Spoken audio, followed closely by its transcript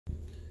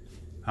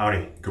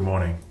Howdy, good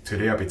morning.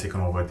 Today I'll be taking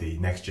over the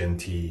Next Gen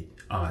T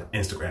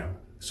Instagram.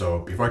 So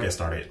before I get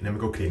started, let me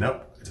go clean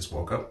up. I just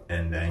woke up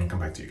and then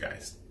come back to you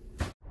guys.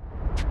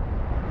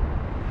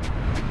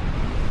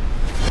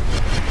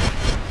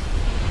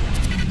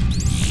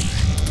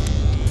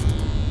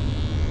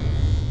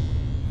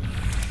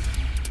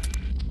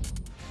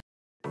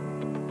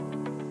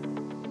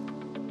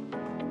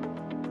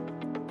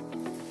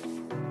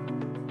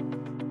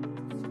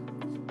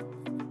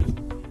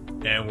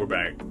 And we're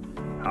back.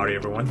 Howdy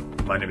everyone,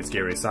 my name is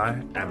Gary Sai.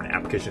 I'm an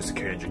application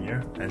security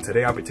engineer, and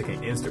today I'll be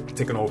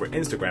taking over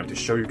Instagram to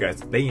show you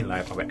guys the day in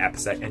life of an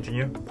AppSec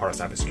engineer, part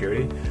of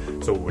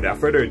cybersecurity. So without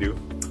further ado,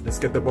 let's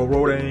get the ball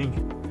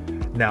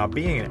rolling. Now,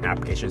 being an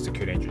application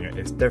security engineer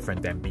is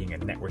different than being a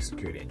network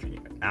security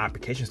engineer.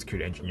 Application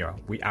security engineer,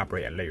 we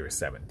operate at layer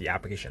 7, the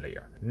application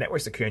layer.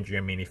 Network security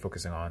engineer mainly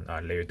focusing on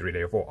layer 3,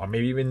 layer 4, or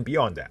maybe even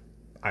beyond that.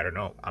 I don't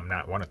know, I'm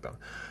not one of them.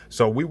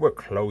 So we work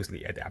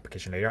closely at the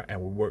application layer, and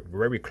we work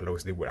very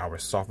closely with our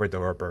software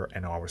developer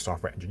and our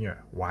software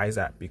engineer. Why is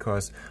that?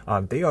 Because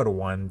they are the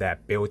one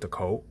that build the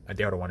code, and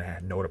they are the one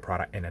that know the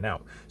product in and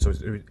out. So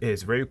it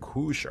is very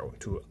crucial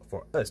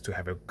for us to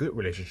have a good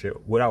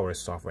relationship with our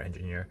software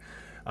engineer.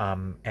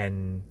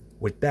 And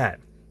with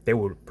that, they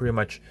will pretty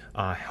much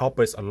help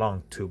us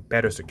along to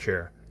better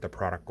secure the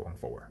product going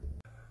forward.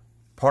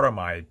 Part of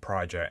my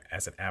project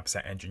as an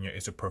AppSec engineer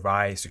is to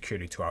provide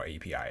security to our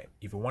API.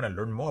 If you want to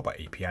learn more about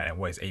API and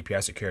what is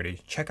API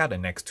security, check out the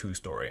next 2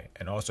 story.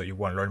 And also, if you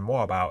want to learn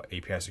more about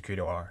API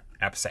security or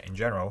AppSec in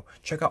general,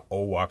 check out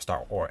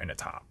owops.org in the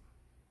top.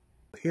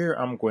 Here,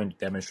 I'm going to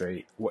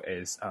demonstrate what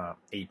is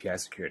API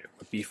security.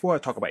 But before I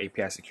talk about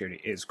API security,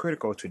 it is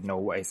critical to know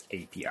what is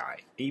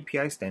API.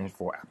 API stands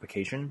for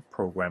Application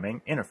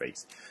Programming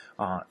Interface.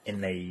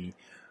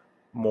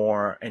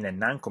 In a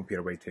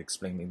non-computer way to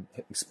explain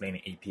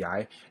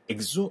API,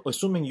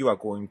 assuming you are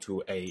going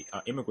to a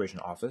immigration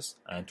office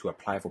and to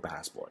apply for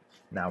passport.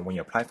 Now, when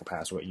you apply for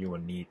passport, you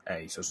will need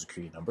a social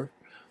security number,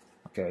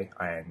 okay,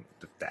 and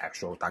the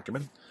actual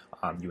document.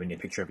 You will need a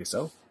picture of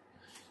yourself.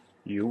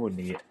 You will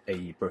need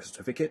a birth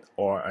certificate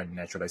or a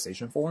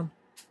naturalization form,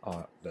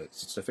 the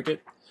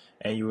certificate,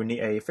 and you will need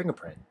a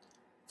fingerprint,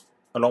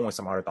 along with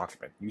some other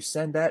document. You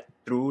send that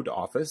through the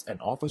office, and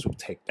office will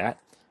take that.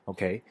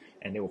 Okay,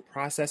 and they will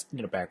process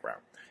in the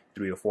background.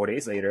 3 or 4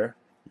 days later,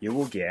 you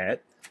will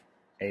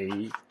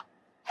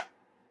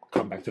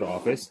come back to the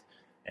office,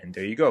 and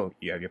there you go.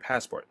 You have your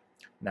passport.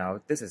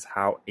 Now, this is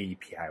how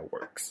API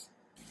works.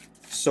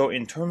 So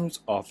in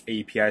terms of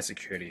API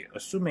security,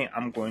 assuming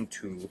I'm going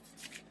to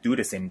do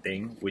the same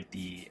thing with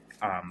the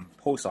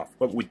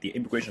with the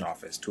immigration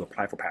office to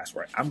apply for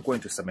passport, I'm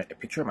going to submit a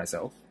picture of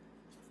myself,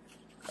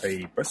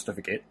 a birth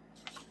certificate,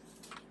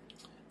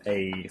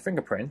 a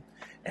fingerprint,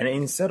 and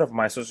instead of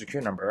my social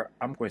security number,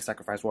 I'm going to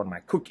sacrifice one of my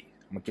cookie.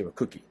 I'm going to give a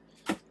cookie.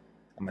 I'm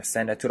going to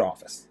send that to the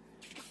office.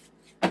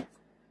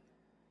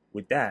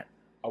 With that,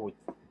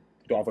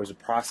 the office will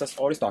process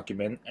all this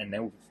document, and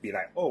then we'll be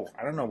like, oh,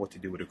 I don't know what to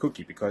do with the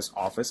cookie, because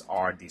office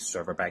are the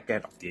server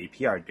backend of the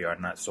API. They are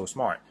not so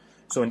smart.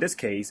 So in this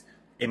case,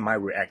 it might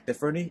react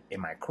differently.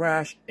 It might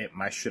crash. It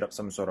might shoot up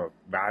some sort of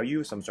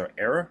value, some sort of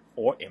error,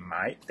 or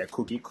that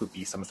cookie could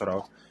be some sort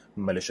of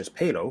malicious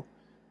payload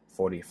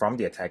from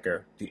the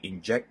attacker to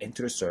inject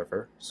into the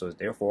server. So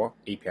therefore,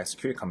 API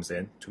security comes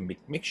in to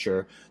make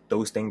sure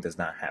those things does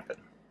not happen.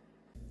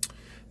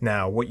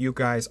 Now, what you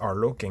guys are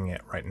looking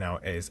at right now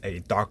is a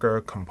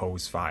Docker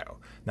Compose file.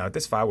 Now,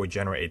 this file will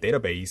generate a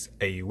database,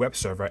 a web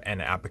server,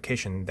 and an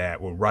application that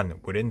will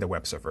run within the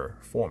web server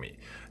for me.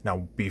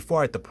 Now,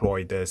 before I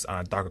deploy this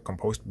Docker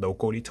Compose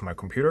locally to my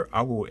computer,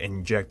 I will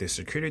inject the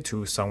security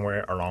tool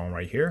somewhere along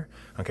right here.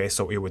 Okay,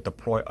 so it will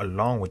deploy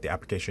along with the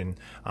application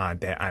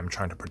that I'm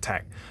trying to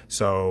protect.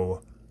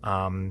 So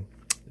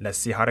let's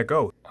see how that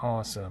goes.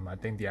 Awesome. I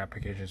think the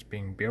application is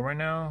being built right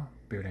now,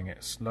 building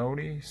it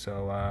slowly.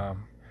 So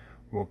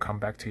we'll come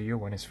back to you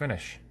when it's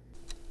finished.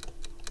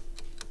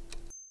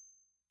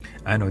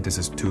 I know this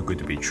is too good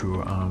to be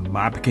true.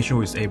 My application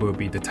was able to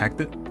be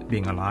detected,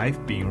 being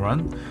alive, being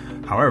run.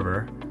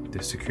 However,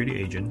 the security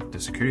agent, the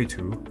security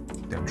tool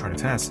that I'm trying to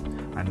test,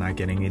 are not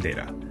getting any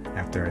data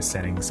after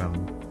sending some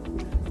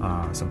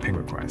ping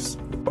requests.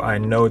 But I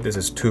know this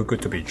is too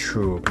good to be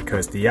true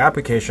because the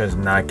application is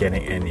not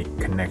getting any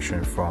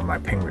connection from my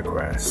ping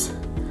requests.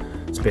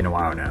 It's been a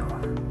while now.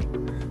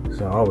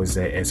 So I always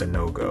say it's a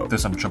no-go.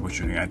 There's some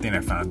troubleshooting. I think I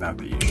found out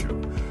the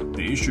issue.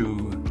 The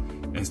issue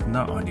is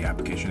not on the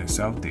application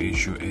itself. The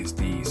issue is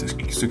the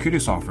security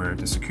software,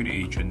 the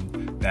security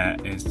agent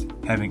that is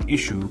having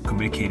issue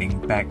communicating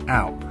back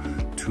out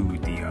to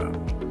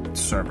the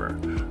server.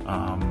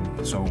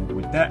 So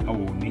with that, I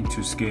will need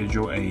to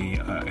schedule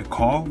a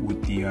call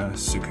with the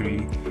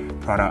security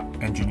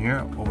product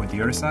engineer over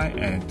the other side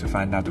and to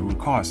find out the root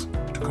cause,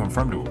 to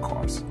confirm the root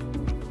cause.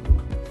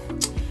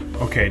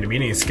 Okay, the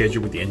meeting is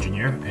scheduled with the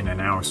engineer, and in an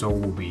hour or so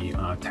we'll be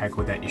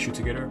tackle that issue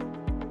together.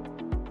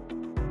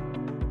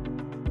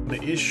 The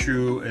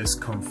issue is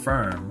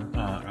confirmed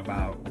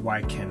about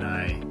why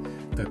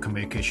the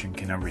communication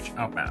cannot reach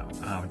outbound.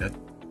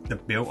 the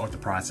build of the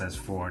process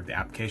for the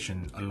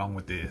application along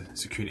with the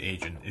security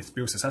agent is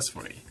built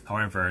successfully.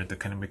 However, the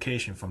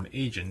communication from the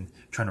agent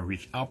trying to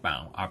reach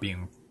outbound are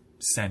being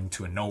sent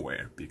to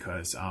nowhere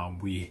because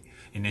we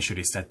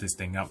initially set this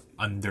thing up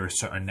under a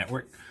certain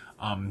network.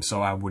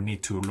 So I would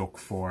need to look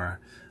for,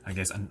 I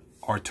guess, an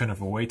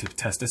alternative way to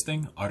test this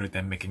thing other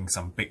than making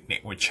some big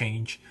network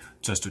change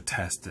just to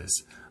test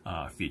this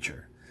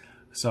feature.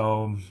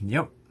 So,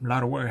 yep,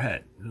 lots of work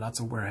ahead. Let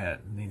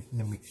me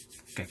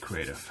get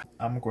creative.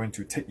 I'm going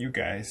to take you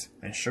guys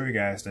and show you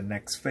guys the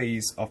next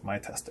phase of my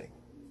testing.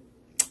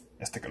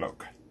 Let's take a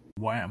look.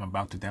 What I'm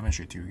about to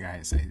demonstrate to you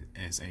guys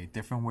is a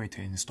different way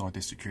to install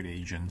this security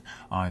agent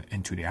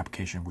into the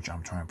application which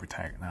I'm trying to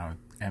protect. Now,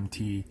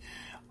 MT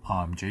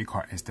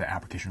JCard is the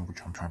application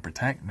which I'm trying to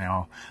protect.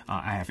 Now,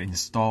 I have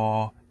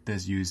installed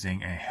this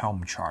using a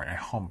Helm chart, a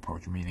Helm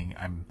approach, meaning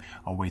I'm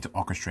a way to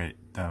orchestrate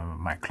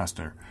my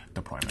cluster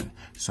deployment.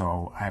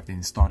 So I have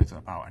installed it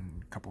about a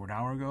couple of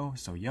hours ago.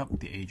 So yep,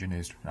 the agent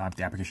is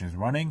the application is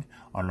running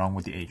along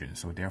with the agent.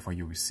 So therefore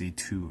you will see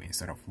 2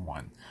 instead of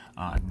 1.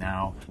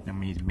 Now let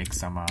me make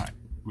some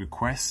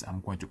requests.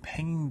 I'm going to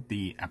ping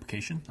the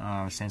application,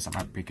 send some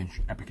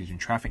application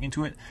traffic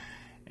into it,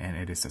 and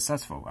it is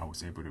successful. I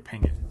was able to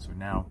ping it. So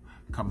now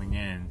coming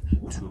in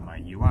to my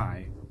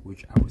UI,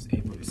 which I was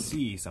able to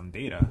see some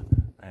data,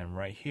 and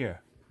right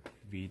here,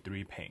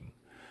 v3 ping.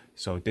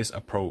 So this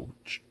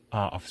approach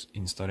of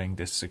installing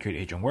this security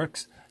agent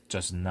works,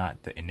 just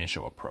not the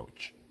initial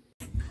approach.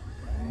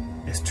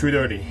 It's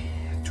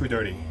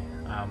 2:30.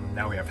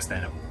 Now we have a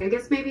stand up. I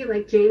guess maybe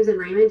like James and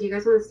Raymond, do you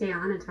guys want to stay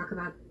on and talk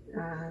about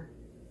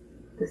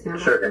the sound?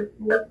 Sure.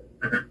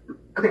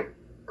 Okay,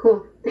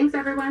 cool. Thanks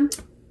everyone.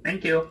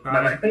 Thank you.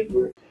 Bye-bye. Thank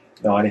you.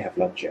 No, I didn't have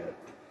lunch yet.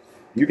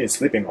 You've been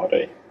sleeping all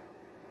day.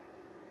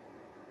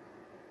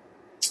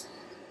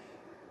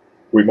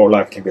 Remote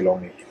life can be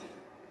lonely.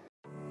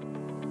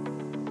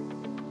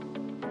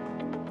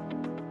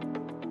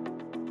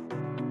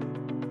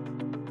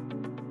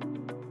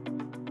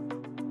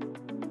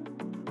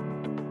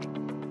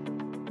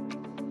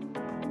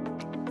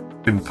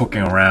 Been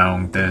poking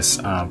around this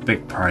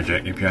big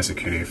project API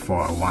security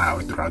for a while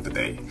throughout the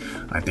day.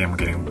 I think I'm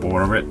getting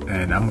bored of it,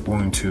 and I'm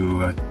going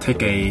to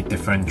take a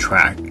different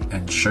track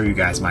and show you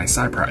guys my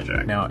side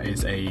project. Now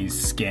it's a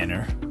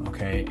scanner.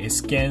 Okay, it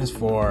scans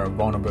for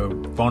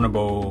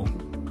vulnerable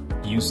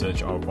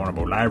usage or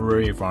vulnerable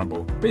library,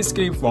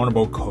 basically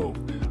vulnerable code.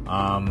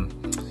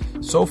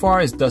 So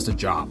far it does the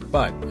job,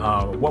 but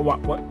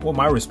what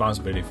my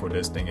responsibility for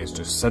this thing is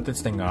to set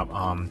this thing up,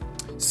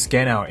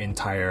 scan our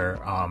entire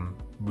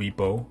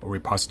repo or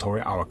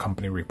repository, our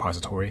company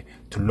repository,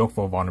 to look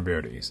for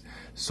vulnerabilities.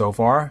 So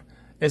far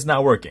it's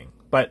not working,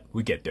 but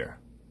we get there.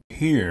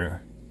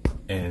 Here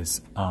is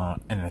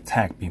an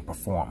attack being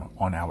performed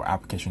on our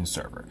application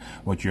server.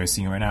 What you're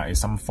seeing right now is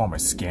some form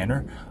of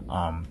scanner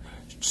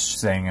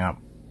setting up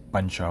a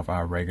bunch of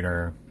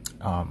regular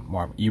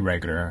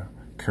irregular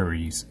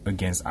queries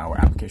against our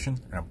application,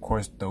 and of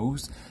course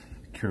those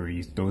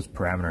queries, those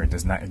parameters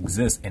does not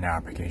exist in our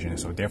application,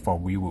 so therefore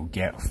we will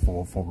get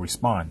full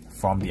response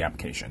from the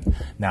application.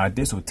 Now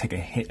this will take a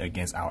hit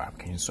against our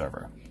application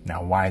server.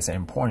 Now why is it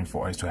important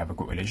for us to have a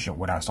good relationship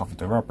with our software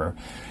developer?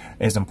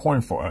 It's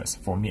important for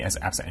me as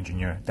an AppSec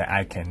engineer, that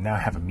I can now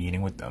have a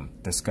meeting with them,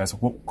 discuss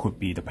what could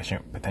be the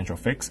potential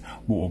fix,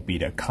 what will be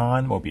the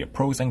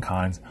pros and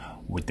cons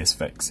with this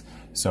fix.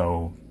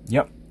 So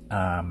yep,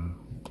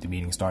 the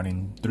meeting starts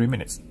in 3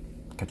 minutes.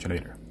 Catch you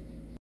later.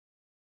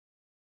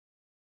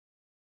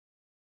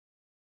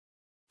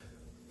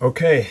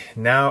 Okay,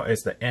 now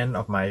it's the end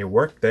of my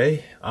work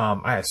day.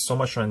 I had so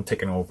much fun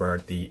taking over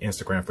the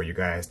Instagram for you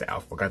guys that I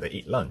forgot to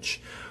eat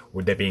lunch.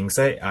 With that being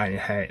said,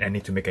 I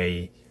need to make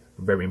a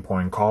very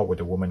important call with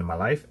the woman in my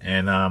life,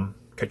 and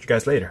catch you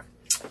guys later.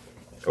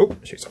 Oh,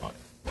 she's on.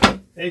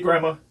 Hey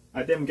Grandma,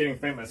 I think I'm getting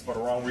famous for the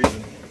wrong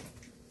reason.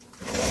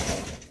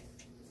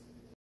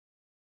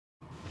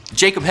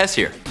 Jacob Hess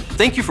here.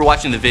 Thank you for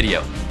watching the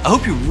video. I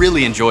hope you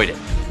really enjoyed it.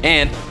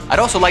 And I'd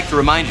also like to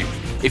remind you,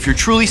 if you're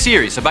truly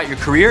serious about your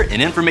career in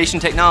information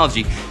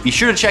technology, be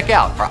sure to check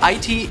out our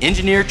IT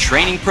engineer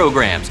training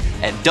programs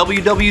at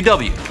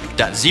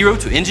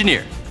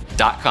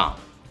www.zerotoengineer.com.